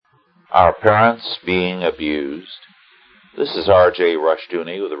Our parents being abused. This is R.J.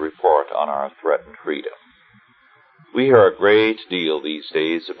 Rushdoony with a report on our threatened freedom. We hear a great deal these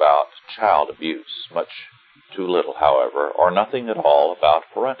days about child abuse, much too little, however, or nothing at all about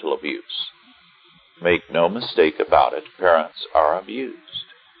parental abuse. Make no mistake about it, parents are abused.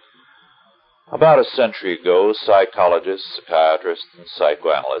 About a century ago, psychologists, psychiatrists, and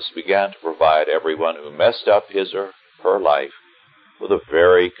psychoanalysts began to provide everyone who messed up his or her life with a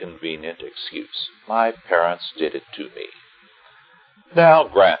very convenient excuse. My parents did it to me. Now,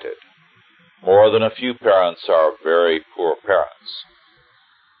 granted, more than a few parents are very poor parents.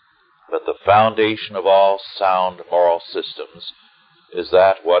 But the foundation of all sound moral systems is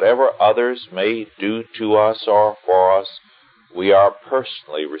that whatever others may do to us or for us, we are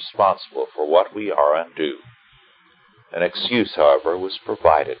personally responsible for what we are and do. An excuse, however, was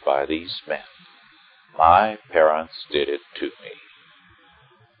provided by these men. My parents did it to me.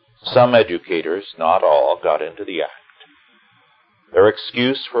 Some educators, not all, got into the act. Their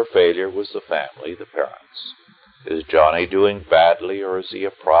excuse for failure was the family, the parents. Is Johnny doing badly, or is he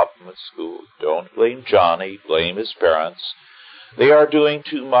a problem at school? Don't blame Johnny, blame his parents. They are doing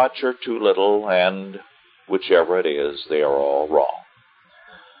too much or too little, and whichever it is, they are all wrong.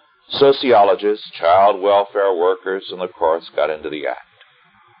 Sociologists, child welfare workers, and the courts got into the act.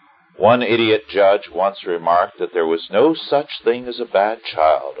 One idiot judge once remarked that there was no such thing as a bad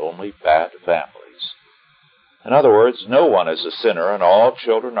child, only bad families. In other words, no one is a sinner, and all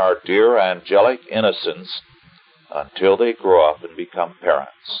children are dear angelic innocents until they grow up and become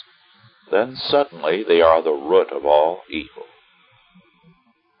parents. Then suddenly they are the root of all evil.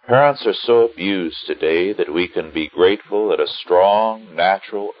 Parents are so abused today that we can be grateful that a strong,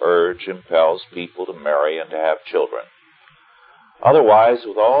 natural urge impels people to marry and to have children. Otherwise,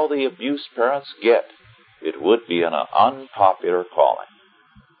 with all the abuse parents get, it would be an unpopular calling.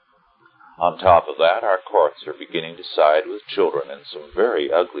 On top of that, our courts are beginning to side with children in some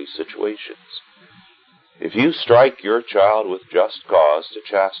very ugly situations. If you strike your child with just cause to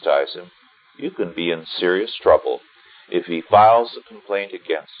chastise him, you can be in serious trouble if he files a complaint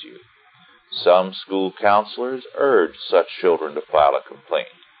against you. Some school counselors urge such children to file a complaint.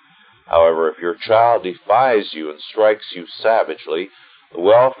 However, if your child defies you and strikes you savagely, the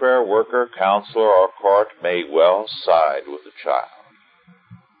welfare worker, counselor, or court may well side with the child.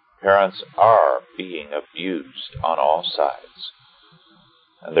 Parents are being abused on all sides,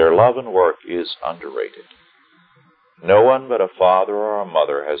 and their love and work is underrated. No one but a father or a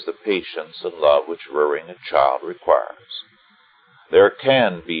mother has the patience and love which rearing a child requires. There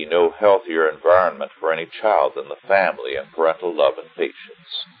can be no healthier environment for any child than the family and parental love and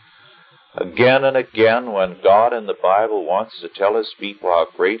patience. Again and again, when God in the Bible wants to tell his people how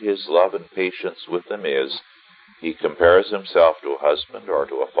great his love and patience with them is, he compares himself to a husband or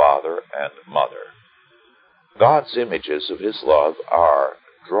to a father and mother. God's images of his love are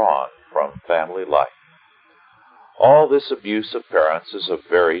drawn from family life. All this abuse of parents is a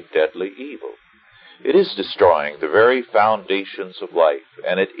very deadly evil. It is destroying the very foundations of life,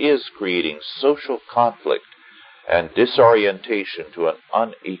 and it is creating social conflict and disorientation to an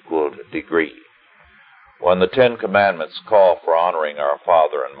unequaled degree. When the Ten Commandments call for honoring our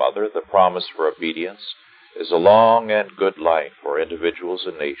father and mother, the promise for obedience is a long and good life for individuals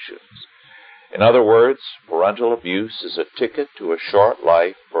and nations. In other words, parental abuse is a ticket to a short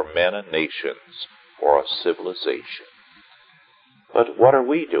life for men and nations, for a civilization. But what are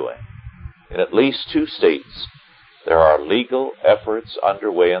we doing? In at least 2 states, there are legal efforts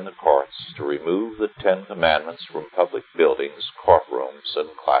underway in the courts to remove the Ten Commandments from public buildings, courtrooms, and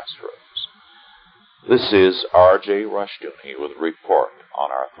classrooms. This is R.J. Rushdoony with a report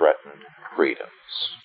on our threatened freedoms.